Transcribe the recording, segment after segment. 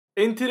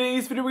In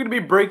today's video, we're going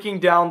to be breaking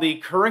down the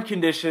current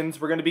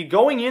conditions. We're going to be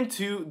going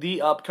into the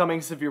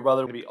upcoming severe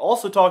weather. We're going to be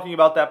also talking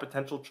about that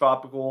potential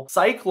tropical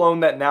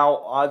cyclone that now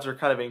odds are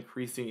kind of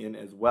increasing in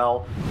as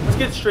well. Let's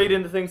get straight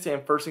into things.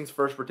 And first things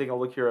first, we're taking a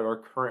look here at our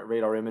current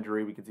radar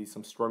imagery. We can see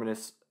some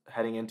storminess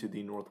heading into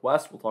the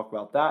northwest. We'll talk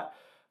about that.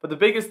 But the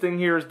biggest thing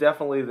here is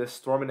definitely this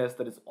storminess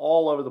that is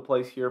all over the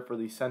place here for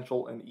the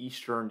central and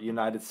eastern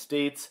United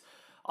States.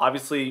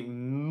 Obviously,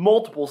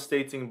 multiple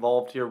states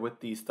involved here with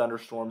these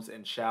thunderstorms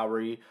and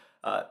showery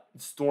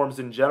storms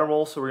in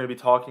general. So we're going to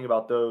be talking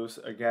about those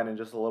again in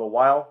just a little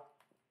while.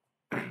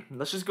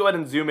 Let's just go ahead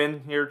and zoom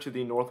in here to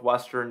the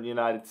northwestern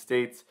United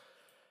States.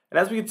 And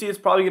as we can see, it's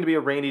probably going to be a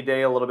rainy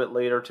day a little bit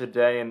later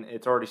today, and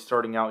it's already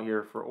starting out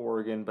here for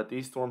Oregon. But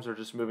these storms are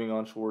just moving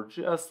onshore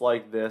just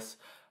like this.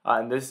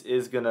 And this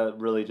is going to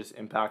really just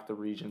impact the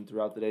region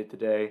throughout the day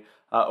today.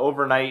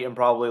 Overnight and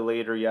probably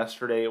later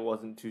yesterday, it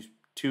wasn't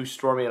too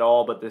stormy at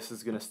all, but this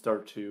is going to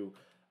start to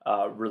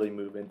really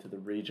move into the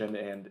region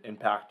and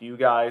impact you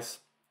guys.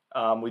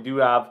 We do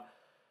have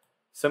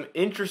some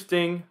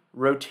interesting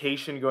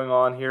rotation going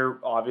on here.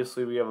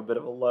 Obviously, we have a bit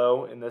of a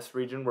low in this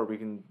region where we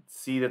can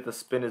see that the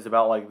spin is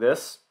about like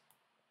this.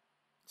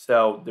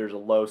 So there's a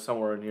low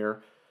somewhere in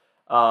here.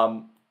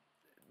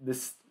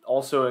 This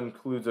also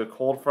includes a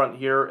cold front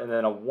here and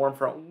then a warm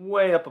front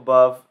way up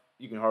above.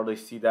 You can hardly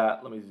see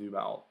that. Let me zoom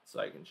out so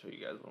I can show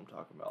you guys what I'm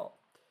talking about.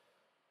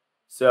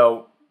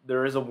 So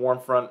there is a warm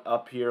front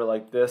up here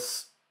like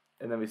this,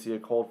 and then we see a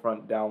cold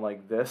front down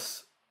like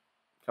this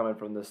coming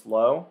from this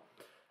low.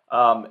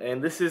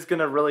 And this is going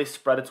to really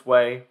spread its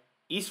way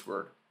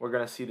eastward. We're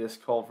going to see this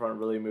cold front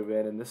really move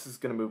in, and this is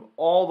going to move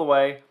all the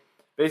way.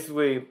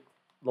 Basically,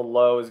 the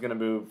low is going to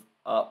move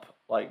up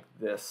like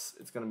this.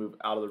 It's going to move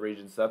out of the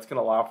region. So that's going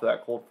to allow for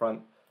that cold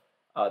front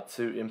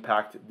to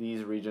impact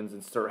these regions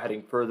and start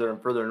heading further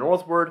and further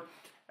northward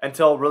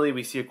until really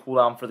we see a cool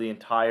down for the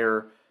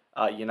entire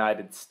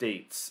United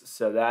States.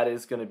 So that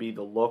is going to be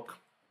the look.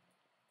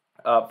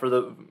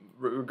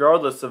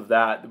 Regardless of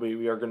that,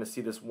 we are going to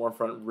see this warm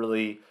front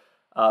really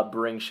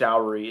bring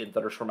showery and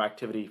thunderstorm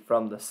activity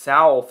from the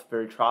south,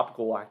 very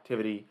tropical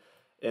activity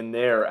in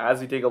there. As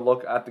we take a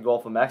look at the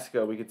Gulf of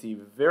Mexico, we can see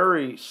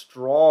very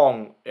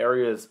strong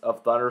areas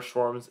of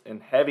thunderstorms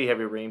and heavy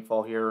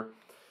rainfall here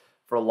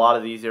for a lot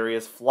of these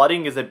areas.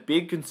 Flooding is a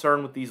big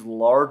concern with these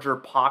larger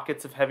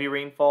pockets of heavy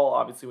rainfall.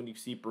 Obviously, when you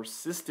see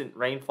persistent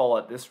rainfall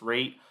at this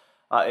rate,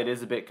 it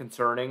is a bit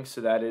concerning.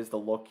 So that is the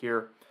look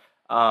here.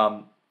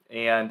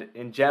 And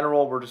in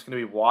general, we're just going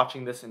to be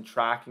watching this and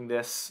tracking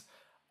this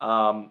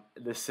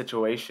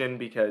situation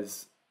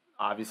because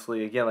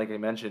obviously, again, like I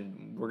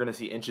mentioned, we're going to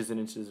see inches and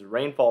inches of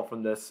rainfall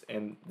from this,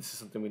 and this is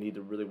something we need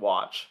to really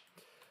watch.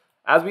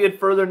 As we head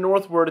further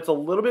northward, it's a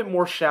little bit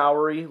more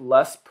showery,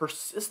 less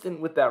persistent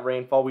with that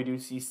rainfall. We do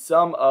see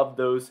some of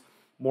those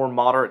more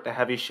moderate to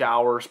heavy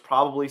showers,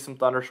 probably some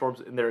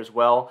thunderstorms in there as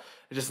well.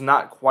 It's just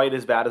not quite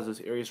as bad as those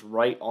areas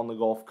right on the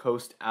Gulf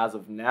Coast as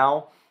of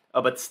now.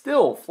 But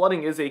still,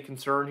 flooding is a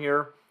concern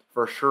here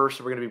for sure,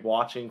 so we're going to be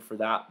watching for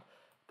that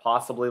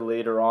possibly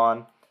later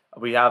on.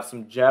 We have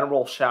some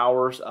general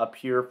showers up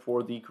here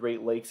for the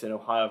Great Lakes and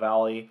Ohio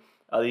Valley.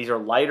 These are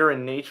lighter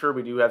in nature.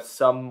 We do have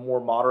some more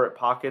moderate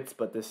pockets,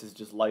 but this is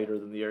just lighter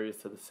than the areas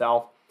to the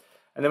south.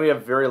 And then we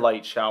have very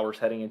light showers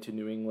heading into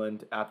New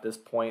England at this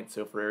point.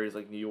 So for areas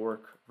like New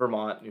York,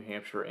 Vermont, New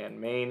Hampshire,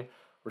 and Maine,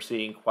 we're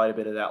seeing quite a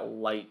bit of that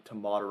light to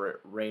moderate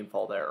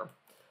rainfall there.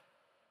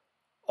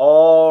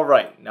 All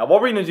right, now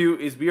what we're going to do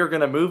is we are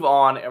going to move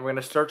on and we're going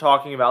to start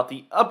talking about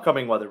the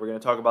upcoming weather. We're going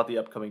to talk about the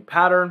upcoming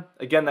pattern,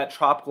 again, that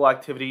tropical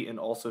activity, and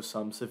also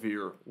some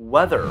severe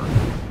weather.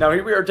 Now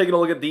here we are taking a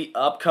look at the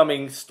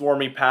upcoming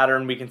stormy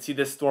pattern. We can see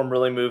this storm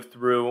really move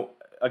through.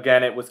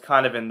 Again, it was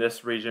kind of in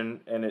this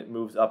region and it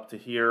moves up to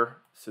here.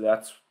 So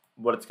that's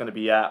what it's going to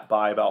be at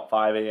by about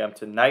 5 a.m.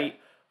 tonight.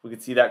 We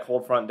can see that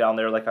cold front down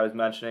there, like I was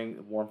mentioning,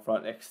 the warm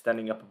front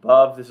extending up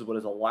above. This is what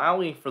is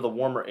allowing for the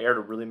warmer air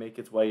to really make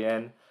its way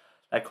in.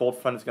 That cold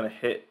front is going to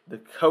hit the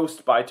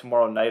coast by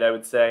tomorrow night, I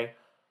would say.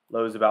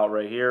 Low is about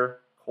right here.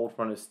 Cold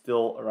front is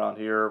still around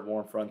here.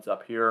 Warm front's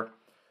up here.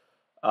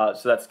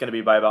 So that's going to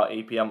be by about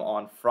 8 p.m.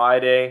 on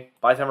Friday.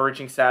 By the time we're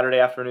reaching Saturday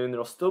afternoon, there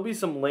will still be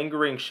some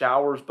lingering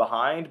showers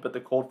behind, but the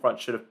cold front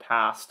should have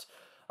passed.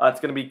 It's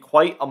going to be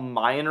quite a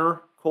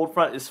minor cold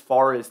front as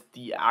far as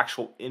the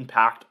actual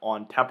impact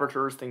on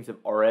temperatures. Things have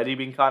already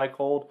been kind of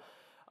cold.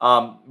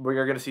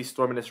 We're going to see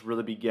storminess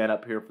really begin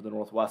up here for the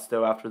Northwest,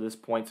 though, after this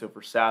point. So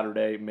for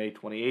Saturday, May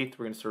 28th,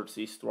 we're going to start to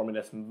see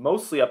storminess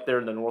mostly up there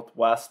in the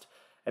Northwest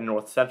and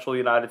North Central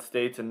United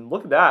States. And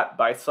look at that.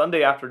 By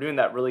Sunday afternoon,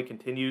 that really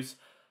continues.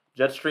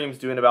 Jet stream's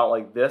doing about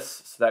like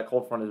this, so that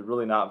cold front is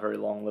really not very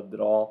long-lived at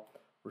all.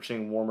 We're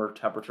seeing warmer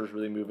temperatures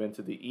really move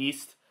into the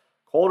east.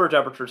 Colder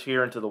temperatures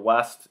here into the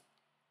west.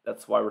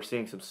 That's why we're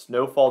seeing some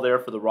snowfall there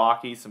for the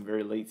Rockies, some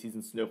very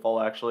late-season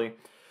snowfall, actually.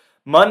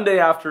 Monday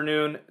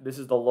afternoon, this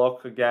is the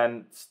look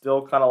again,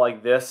 still kind of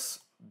like this.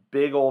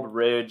 Big old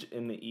ridge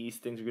in the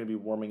east. Things are going to be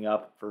warming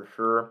up for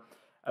sure.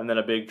 And then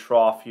a big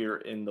trough here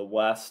in the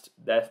west.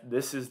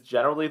 This is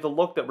generally the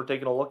look that we're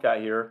taking a look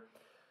at here.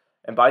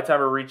 And by the time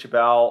we reach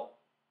about,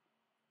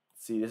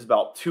 this is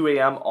about 2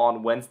 a.m.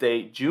 on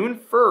Wednesday, June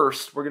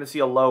 1st, we're going to see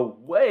a low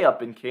way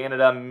up in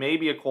Canada,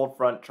 maybe a cold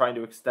front trying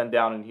to extend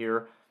down in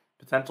here.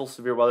 Potential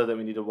severe weather that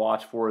we need to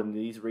watch for in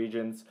these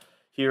regions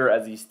here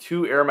as these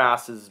two air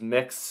masses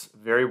mix.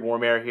 Very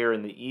warm air here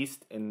in the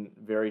east and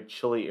very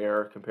chilly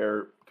air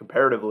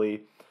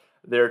comparatively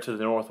there to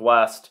the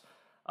northwest.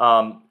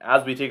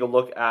 As we take a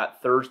look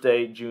at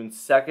Thursday, June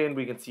 2nd,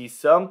 we can see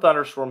some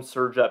thunderstorms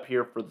surge up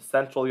here for the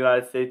central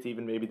United States,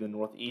 even maybe the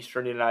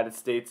northeastern United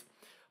States.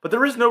 But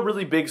there is no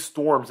really big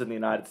storms in the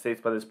United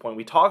States by this point.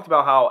 We talked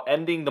about how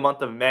ending the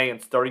month of May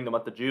and starting the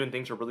month of June,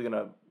 things are really going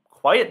to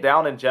quiet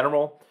down in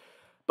general.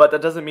 But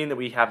that doesn't mean that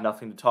we have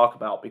nothing to talk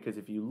about, because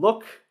if you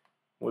look,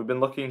 we've been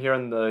looking here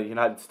in the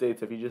United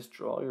States, if you just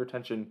draw your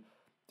attention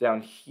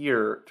down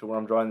here to where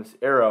I'm drawing this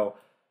arrow,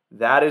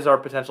 that is our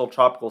potential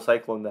tropical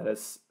cyclone that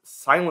has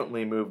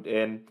silently moved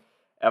in.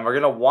 And we're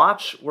going to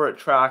watch where it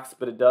tracks,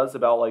 but it does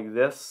about like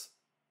this,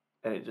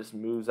 and it just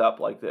moves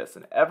up like this.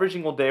 And every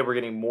single day we're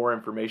getting more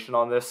information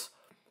on this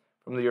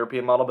from the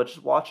European model, but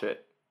just watch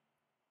it.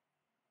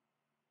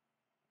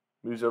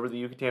 Moves over the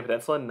Yucatan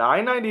Peninsula,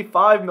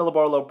 995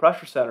 millibar low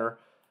pressure center,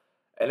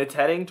 and it's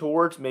heading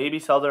towards maybe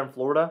southern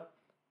Florida.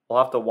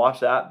 We'll have to watch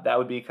that. That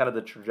would be kind of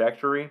the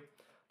trajectory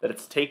that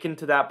it's taken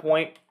to that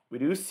point. We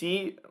do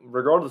see,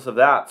 regardless of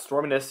that,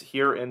 storminess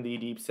here in the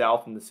deep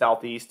south and the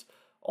southeast,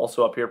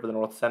 also up here for the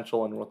north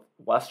central and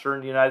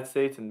northwestern United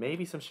States, and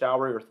maybe some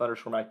showery or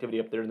thunderstorm activity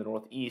up there in the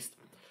northeast.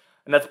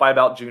 And that's by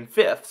about June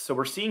 5th. So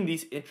we're seeing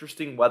these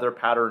interesting weather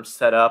patterns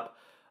set up.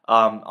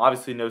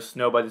 Obviously no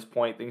snow by this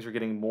point. Things are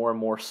getting more and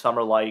more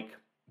summer-like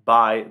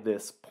by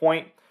this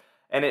point.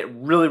 And it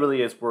really,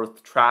 really is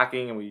worth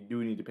tracking, and we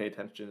do need to pay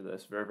attention to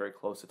this. Very, very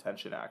close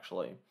attention,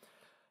 actually.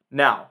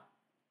 Now,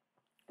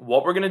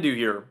 what we're going to do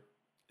here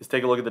is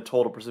take a look at the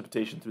total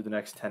precipitation through the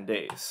next 10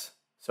 days.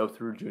 So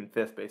through June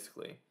 5th,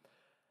 basically.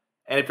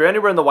 And if you're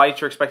anywhere in the whites,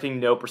 you're expecting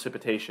no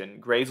precipitation.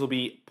 Grays will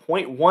be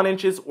 0.1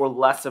 inches or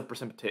less of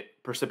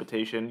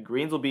precipitation.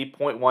 Greens will be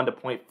 0.1 to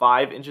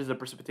 0.5 inches of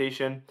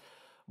precipitation.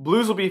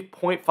 Blues will be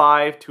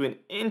 0.5 to an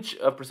inch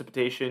of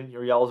precipitation.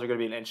 Your yellows are going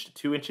to be 1 inch to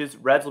 2 inches.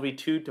 Reds will be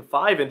 2 to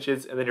 5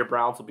 inches. And then your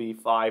browns will be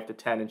 5 to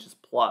 10 inches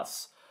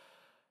plus.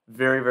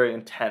 Very, very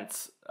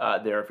intense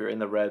there if you're in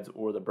the reds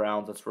or the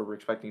browns. That's where we're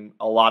expecting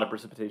a lot of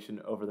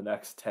precipitation over the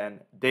next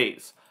 10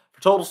 days.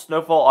 For total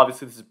snowfall,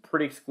 obviously this is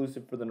pretty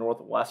exclusive for the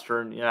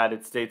northwestern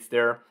United States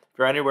there. If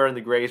you're anywhere in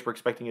the grays, we're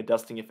expecting a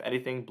dusting if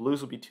anything.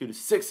 Blues will be 2 to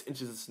 6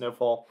 inches of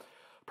snowfall.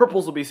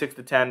 Purples will be 6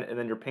 to 10, and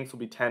then your pinks will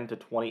be 10 to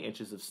 20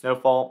 inches of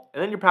snowfall.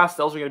 And then your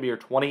pastels are going to be your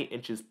 20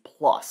 inches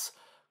plus.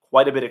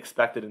 Quite a bit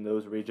expected in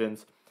those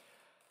regions.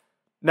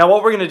 Now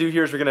what we're going to do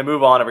here is we're going to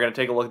move on and we're going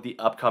to take a look at the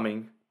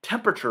upcoming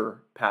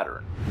temperature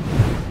pattern.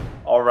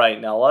 All right,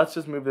 now let's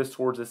just move this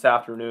towards this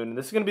afternoon. And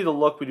this is going to be the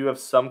look. We do have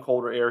some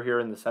colder air here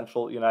in the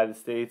central United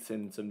States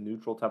and some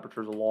neutral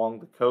temperatures along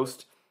the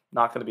coast.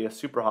 Not going to be a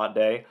super hot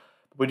day.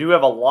 But we do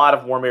have a lot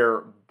of warm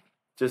air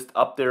just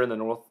up there in the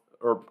north,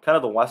 or kind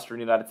of the western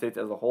United States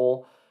as a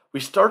whole. We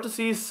start to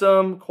see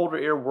some colder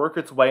air work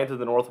its way into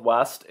the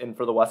northwest and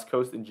for the west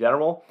coast in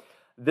general.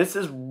 This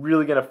is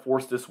really going to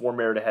force this warm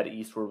air to head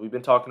eastward. We've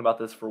been talking about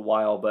this for a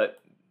while, but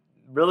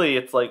really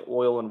it's like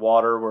oil and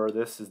water, where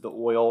this is the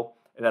oil,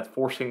 and that's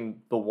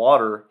forcing the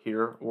water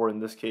here, or in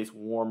this case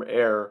warm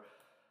air,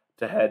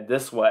 to head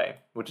this way,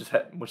 which is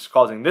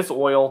causing this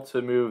oil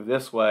to move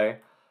this way.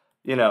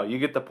 You know, you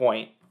get the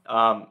point.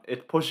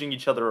 It's pushing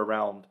each other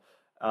around.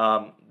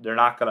 They're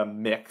not going to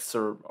mix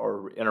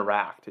or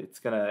interact. It's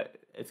gonna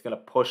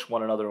push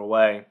one another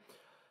away.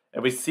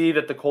 And we see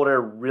that the cold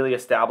air really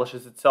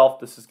establishes itself.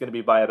 This is going to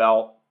be by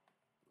about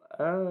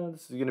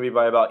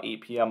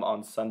 8 p.m.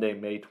 on Sunday,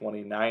 May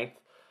 29th.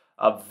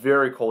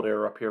 Very cold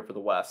air up here for the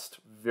west.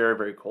 Very,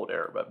 very cold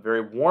air, but very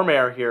warm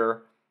air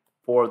here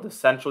for the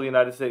central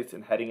United States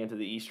and heading into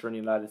the eastern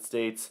United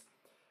States.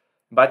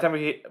 And by the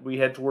time we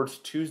head towards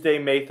Tuesday,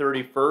 May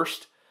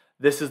 31st,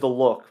 this is the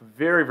look.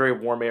 Very, very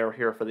warm air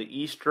here for the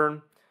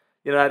eastern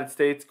United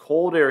States.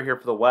 Cold air here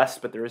for the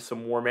west, but there is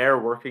some warm air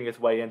working its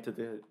way into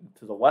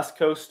the west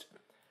coast.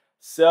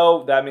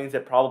 So that means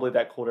that probably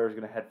that cold air is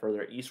going to head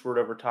further eastward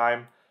over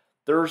time.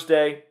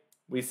 Thursday,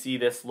 we see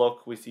this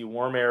look. We see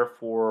warm air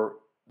for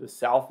the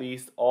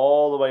southeast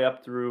all the way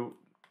up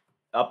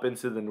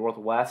into the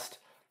northwest,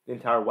 the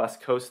entire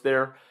west coast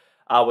there,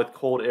 with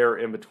cold air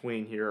in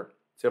between here.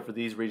 So for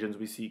these regions,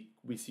 we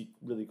see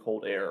really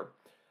cold air.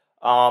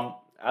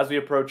 As we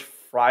approach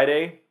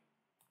Friday,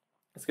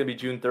 it's going to be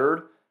June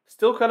 3rd.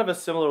 Still kind of a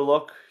similar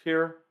look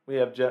here. We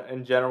have,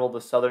 in general,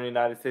 the southern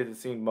United States is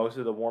seeing most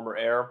of the warmer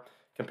air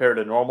compared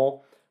to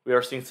normal. We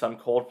are seeing some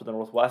cold for the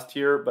northwest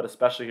here, but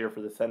especially here for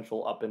the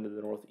central up into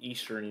the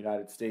northeastern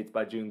United States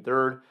by June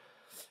 3rd.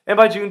 And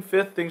by June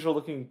 5th, things are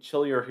looking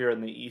chillier here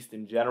in the east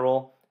in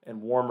general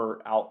and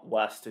warmer out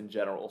west in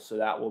general. So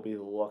that will be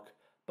the look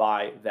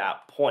by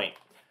that point.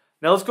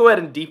 Now let's go ahead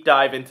and deep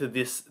dive into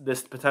this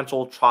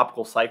potential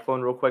tropical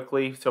cyclone real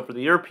quickly. So for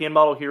the European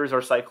model, here is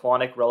our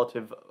cyclonic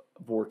relative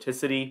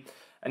vorticity.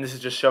 And this is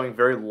just showing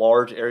very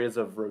large areas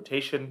of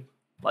rotation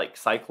like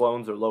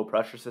cyclones or low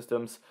pressure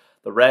systems.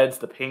 The reds,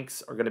 the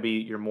pinks are going to be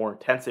your more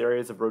intense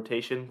areas of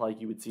rotation,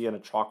 like you would see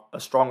in a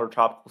stronger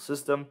tropical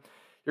system.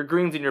 Your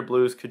greens and your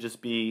blues could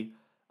just be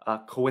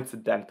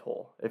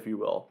coincidental, if you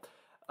will.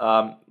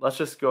 Let's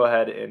just go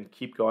ahead and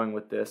keep going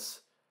with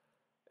this.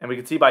 And we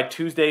can see by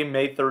Tuesday,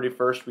 May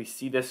 31st, we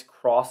see this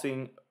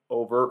crossing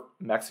over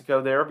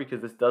Mexico there,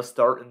 because this does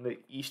start in the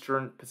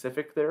eastern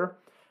Pacific there,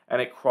 and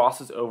it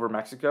crosses over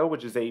Mexico,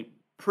 which is a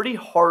pretty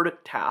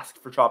hard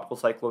task for tropical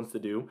cyclones to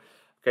do.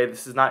 Okay,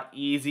 this is not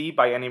easy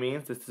by any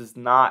means. This does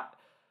not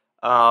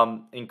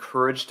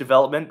encourage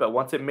development, but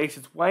once it makes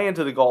its way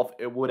into the Gulf,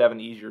 it would have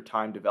an easier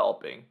time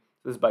developing.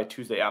 This is by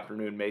Tuesday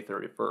afternoon, May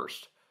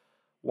 31st.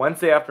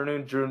 Wednesday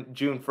afternoon,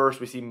 June 1st,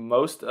 we see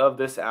most of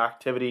this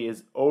activity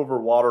is over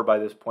water by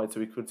this point, so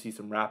we could see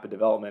some rapid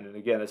development. And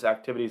again, this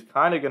activity is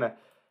kind of going to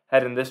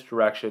head in this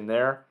direction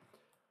there.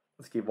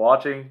 Let's keep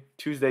watching.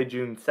 Tuesday,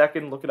 June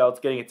 2nd, look at how it's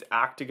getting its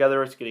act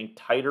together. It's getting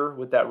tighter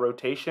with that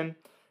rotation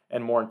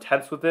and more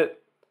intense with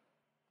it.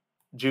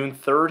 June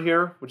 3rd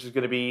here, which is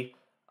going to be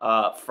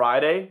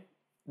Friday.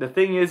 The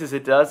thing is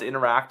it does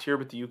interact here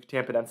with the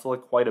Yucatan Peninsula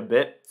quite a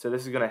bit, so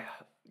this is going to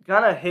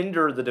kind of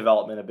hinder the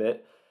development a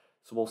bit.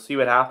 So we'll see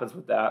what happens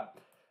with that.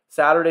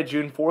 Saturday,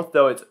 June 4th,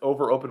 though, it's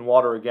over open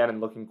water again and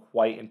looking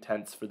quite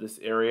intense for this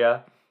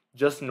area.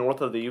 Just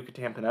north of the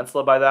Yucatan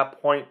Peninsula by that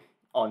point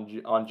on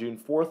June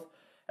 4th.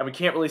 And we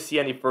can't really see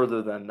any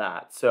further than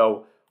that.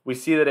 So we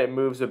see that it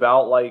moves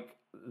about like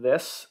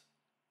this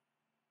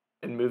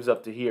and moves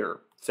up to here.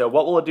 So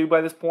what will it do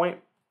by this point?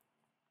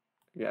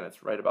 Again,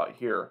 it's right about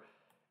here.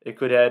 It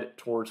could head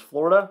towards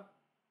Florida.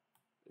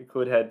 It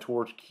could head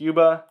towards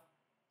Cuba.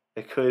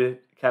 It could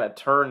kind of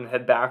turn and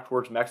head back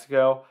towards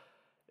Mexico.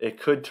 It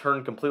could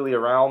turn completely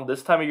around.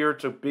 This time of year,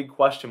 it's a big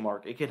question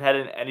mark. It can head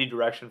in any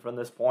direction from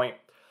this point.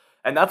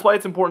 And that's why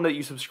it's important that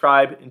you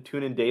subscribe and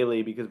tune in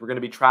daily, because we're going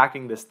to be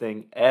tracking this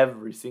thing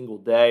every single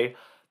day.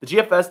 The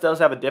GFS does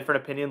have a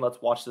different opinion.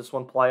 Let's watch this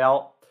one play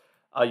out.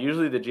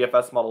 Usually the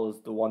GFS model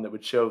is the one that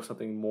would show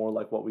something more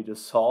like what we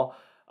just saw.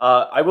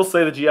 I will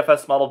say the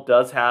GFS model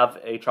does have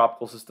a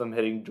tropical system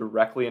hitting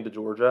directly into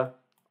Georgia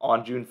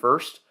on June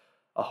 1st.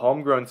 A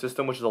homegrown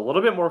system, which is a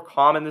little bit more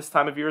common this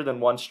time of year than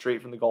one straight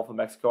from the Gulf of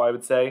Mexico, I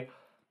would say.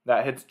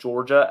 That hits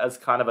Georgia as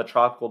kind of a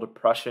tropical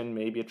depression,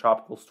 maybe a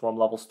tropical storm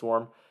level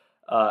storm,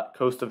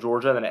 coast of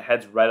Georgia, and then it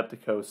heads right up the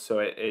coast. So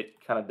it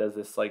kind of does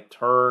this like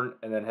turn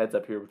and then heads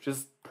up here, which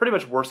is pretty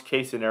much worst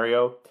case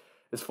scenario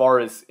as far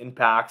as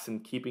impacts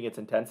and keeping its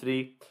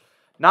intensity.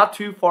 Not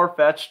too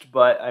far-fetched,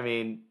 but I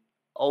mean,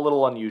 a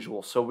little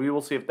unusual. So we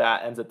will see if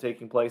that ends up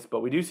taking place.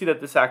 But we do see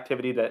that this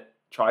activity that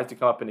tries to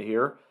come up into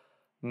here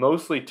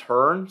mostly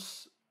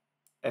turns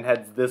and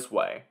heads this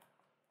way.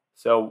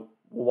 So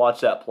we'll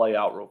watch that play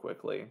out real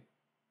quickly.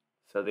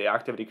 So the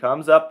activity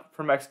comes up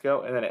from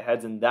Mexico and then it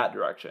heads in that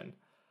direction.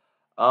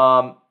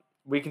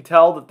 We can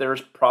tell that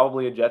there's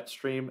probably a jet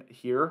stream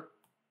here.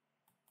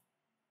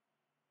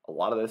 A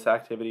lot of this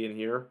activity in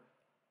here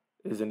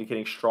is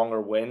indicating stronger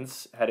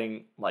winds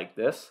heading like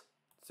this.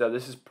 So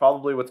this is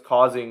probably what's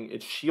causing,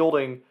 it's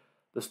shielding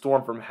the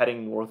storm from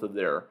heading north of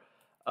there.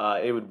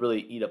 It would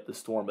really eat up the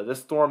storm. But this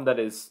storm that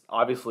is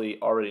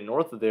obviously already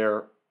north of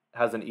there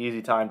has an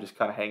easy time just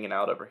kind of hanging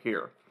out over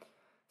here.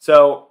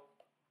 So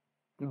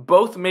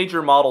both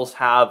major models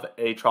have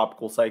a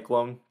tropical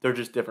cyclone. They're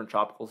just different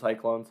tropical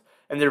cyclones.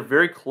 And they're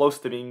very close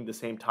to being the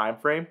same time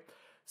frame.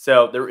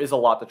 So there is a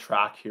lot to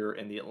track here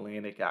in the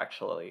Atlantic,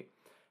 actually.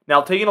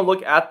 Now, taking a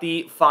look at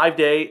the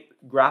 5-day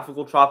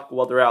graphical tropical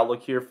weather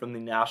outlook here from the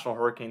National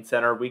Hurricane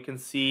Center, we can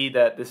see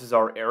that this is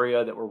our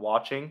area that we're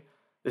watching.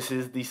 This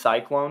is the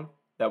cyclone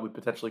that would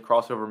potentially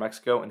cross over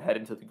Mexico and head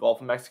into the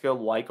Gulf of Mexico,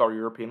 like our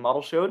European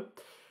model showed.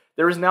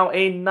 There is now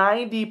a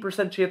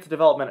 90% chance of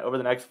development over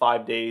the next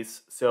 5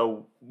 days,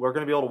 so we're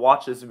going to be able to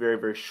watch this very,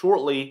 very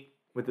shortly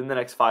within the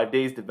next 5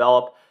 days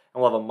develop,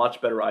 and we'll have a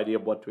much better idea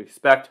of what to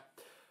expect.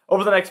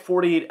 Over the next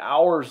 48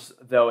 hours,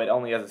 though, it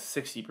only has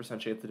a 60%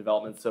 chance of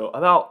development, so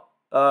about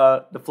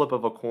the flip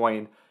of a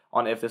coin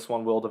on if this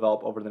one will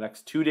develop over the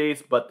next 2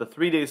 days, but the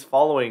 3 days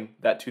following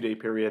that 2-day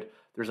period,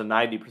 there's a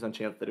 90%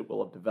 chance that it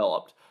will have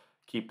developed.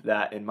 Keep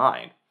that in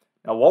mind.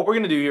 Now, what we're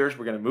going to do here is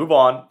we're going to move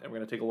on, and we're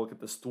going to take a look at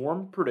the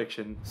Storm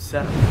Prediction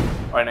Center.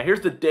 All right, now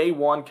here's the Day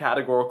 1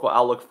 categorical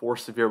outlook for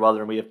severe weather,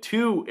 and we have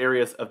 2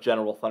 areas of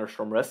general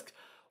thunderstorm risk.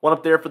 One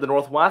up there for the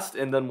northwest,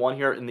 and then one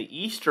here in the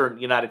eastern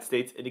United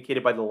States,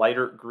 indicated by the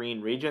lighter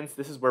green regions.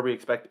 This is where we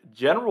expect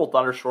general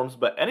thunderstorms,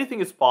 but anything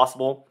is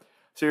possible,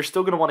 so you're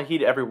still going to want to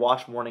heed every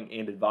watch, warning,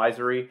 and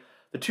advisory.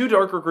 The 2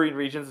 darker green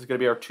regions is going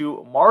to be our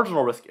 2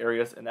 marginal risk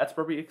areas, and that's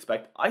where we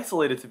expect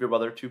isolated severe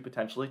weather to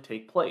potentially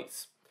take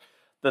place.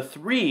 The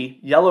 3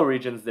 yellow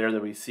regions there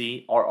that we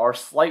see are our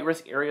slight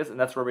risk areas, and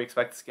that's where we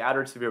expect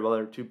scattered severe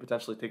weather to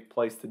potentially take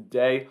place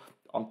today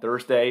on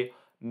Thursday,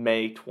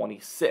 May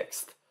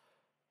 26th.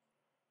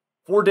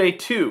 For Day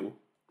 2,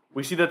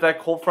 we see that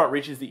cold front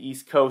reaches the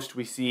east coast.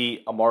 We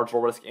see a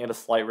marginal risk and a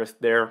slight risk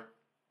there.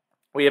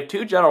 We have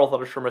 2 general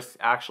thunderstorm risks,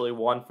 actually,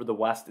 one for the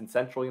west and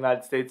central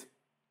United States,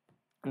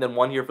 and then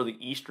one here for the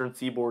eastern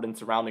seaboard and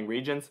surrounding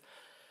regions.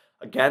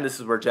 Again, this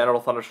is where general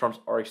thunderstorms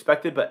are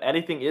expected, but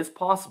anything is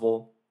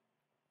possible.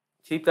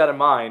 Keep that in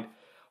mind.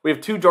 We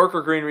have 2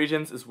 darker green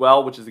regions as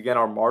well, which is again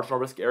our marginal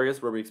risk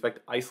areas where we expect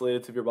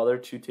isolated severe weather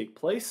to take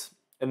place.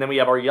 And then we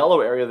have our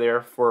yellow area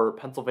there for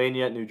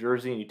Pennsylvania, New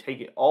Jersey, and you take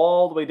it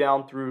all the way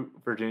down through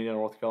Virginia,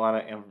 North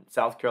Carolina, and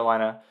South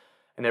Carolina,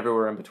 and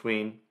everywhere in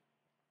between.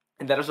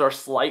 And that is our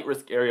slight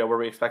risk area where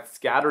we expect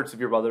scattered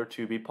severe weather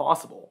to be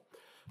possible.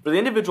 For the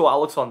individual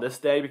outlooks on this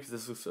day, because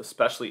this is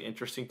especially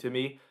interesting to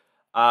me,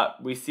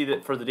 we see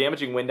that for the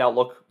damaging wind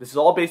outlook, this is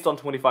all based on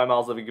 25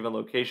 miles of a given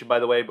location, by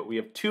the way, but we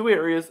have 2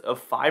 areas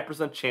of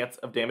 5% chance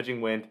of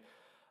damaging wind.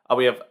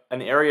 We have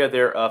an area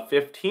there of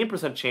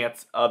 15%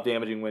 chance of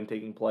damaging wind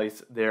taking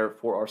place there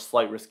for our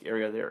slight risk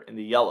area there in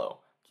the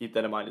yellow. Keep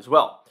that in mind as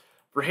well.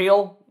 For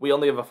hail, we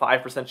only have a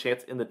 5%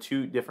 chance in the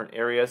 2 different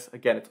areas.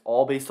 Again, it's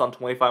all based on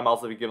 25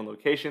 miles of a given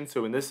location.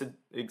 So in this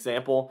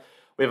example,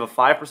 we have a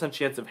 5%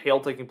 chance of hail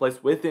taking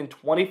place within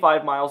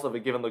 25 miles of a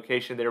given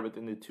location there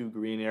within the 2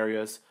 green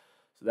areas.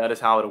 So that is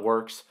how it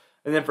works.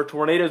 And then for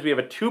tornadoes, we have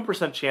a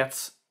 2%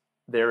 chance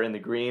there in the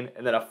green,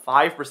 and then a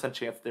 5%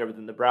 chance there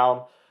within the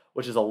brown,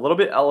 which is a little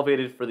bit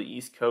elevated for the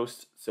East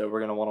Coast. So we're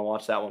going to want to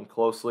watch that one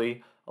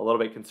closely. A little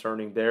bit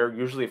concerning there.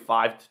 Usually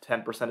 5 to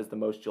 10% is the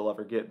most you'll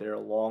ever get there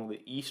along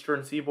the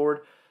eastern seaboard.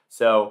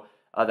 So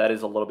that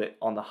is a little bit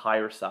on the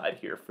higher side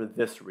here for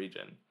this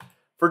region.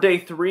 For day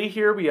 3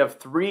 here, we have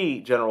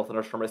 3 general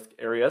thunderstorm risk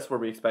areas where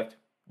we expect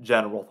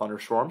general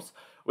thunderstorms.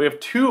 We have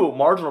 2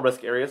 marginal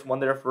risk areas, one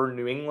there for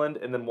New England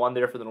and then one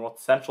there for the north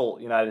central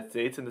United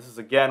States. And this is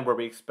again where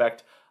we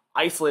expect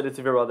isolated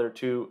severe weather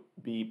to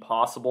be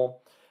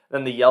possible.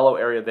 Then the yellow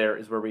area there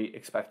is where we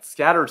expect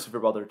scattered severe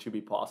weather to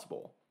be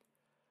possible.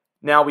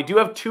 Now, we do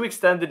have 2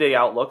 extended day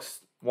outlooks,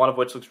 one of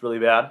which looks really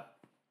bad.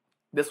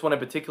 This one in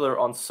particular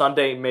on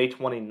Sunday, May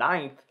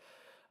 29th,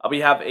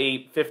 we have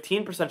a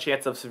 15%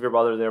 chance of severe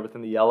weather there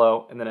within the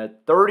yellow, and then a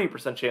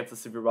 30% chance of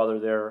severe weather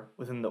there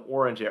within the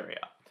orange area.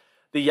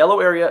 The yellow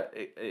area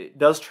it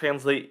does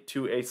translate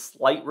to a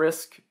slight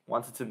risk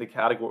once it's in the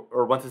category,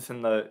 or once it's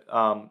in the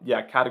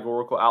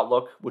categorical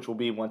outlook, which will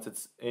be once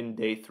it's in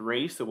day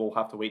 3. So we'll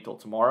have to wait till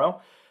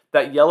tomorrow.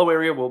 That yellow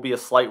area will be a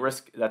slight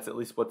risk. That's at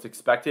least what's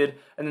expected,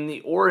 and then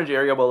the orange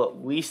area will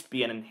at least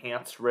be an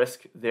enhanced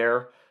risk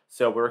there.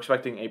 So we're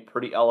expecting a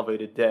pretty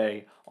elevated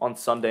day on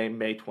Sunday,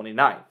 May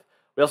 29th.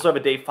 We also have a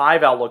day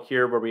 5 outlook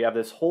here where we have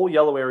this whole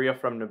yellow area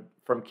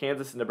from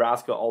Kansas and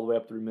Nebraska all the way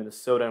up through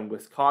Minnesota and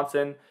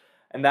Wisconsin.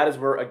 And that is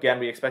where, again,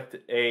 we expect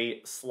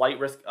a slight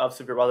risk of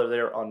severe weather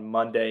there on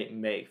Monday,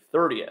 May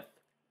 30th.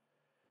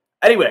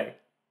 Anyway,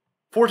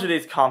 for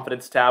today's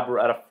confidence tab, we're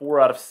at a 4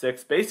 out of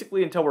 6.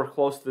 Basically, until we're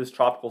close to this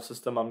tropical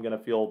system, I'm going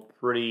to feel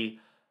pretty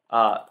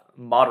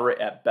moderate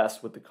at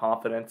best with the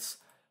confidence.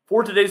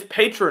 For today's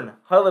patron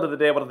highlight of the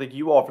day, I want to thank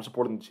you all for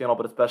supporting the channel,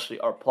 but especially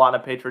our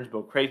platinum patrons,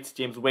 Bill Crates,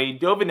 James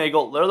Wade, Dovin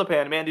Nagel, Larry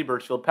LePan, Mandy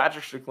Birchfield,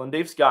 Patrick Strickland,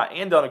 Dave Scott,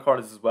 and Donna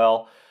Carnes as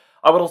well.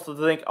 I would also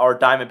thank our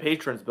diamond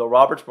patrons, Bill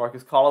Roberts,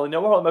 Marcus Connolly,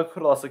 Noah Harlem,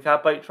 Kudalasa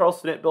Catbite, Charles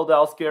Stinnett, Bill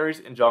Dallas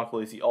Garys, and John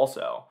Khaleesi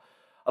also.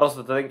 I'd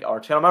also thank our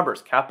channel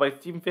members,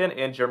 Catbite, Stephen Fan,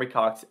 and Jeremy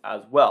Cox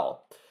as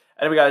well.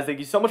 Anyway guys, thank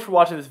you so much for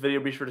watching this video.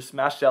 Be sure to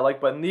smash that like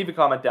button, leave a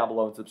comment down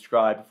below, and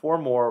subscribe for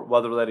more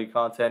weather-related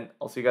content.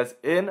 I'll see you guys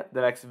in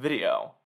the next video.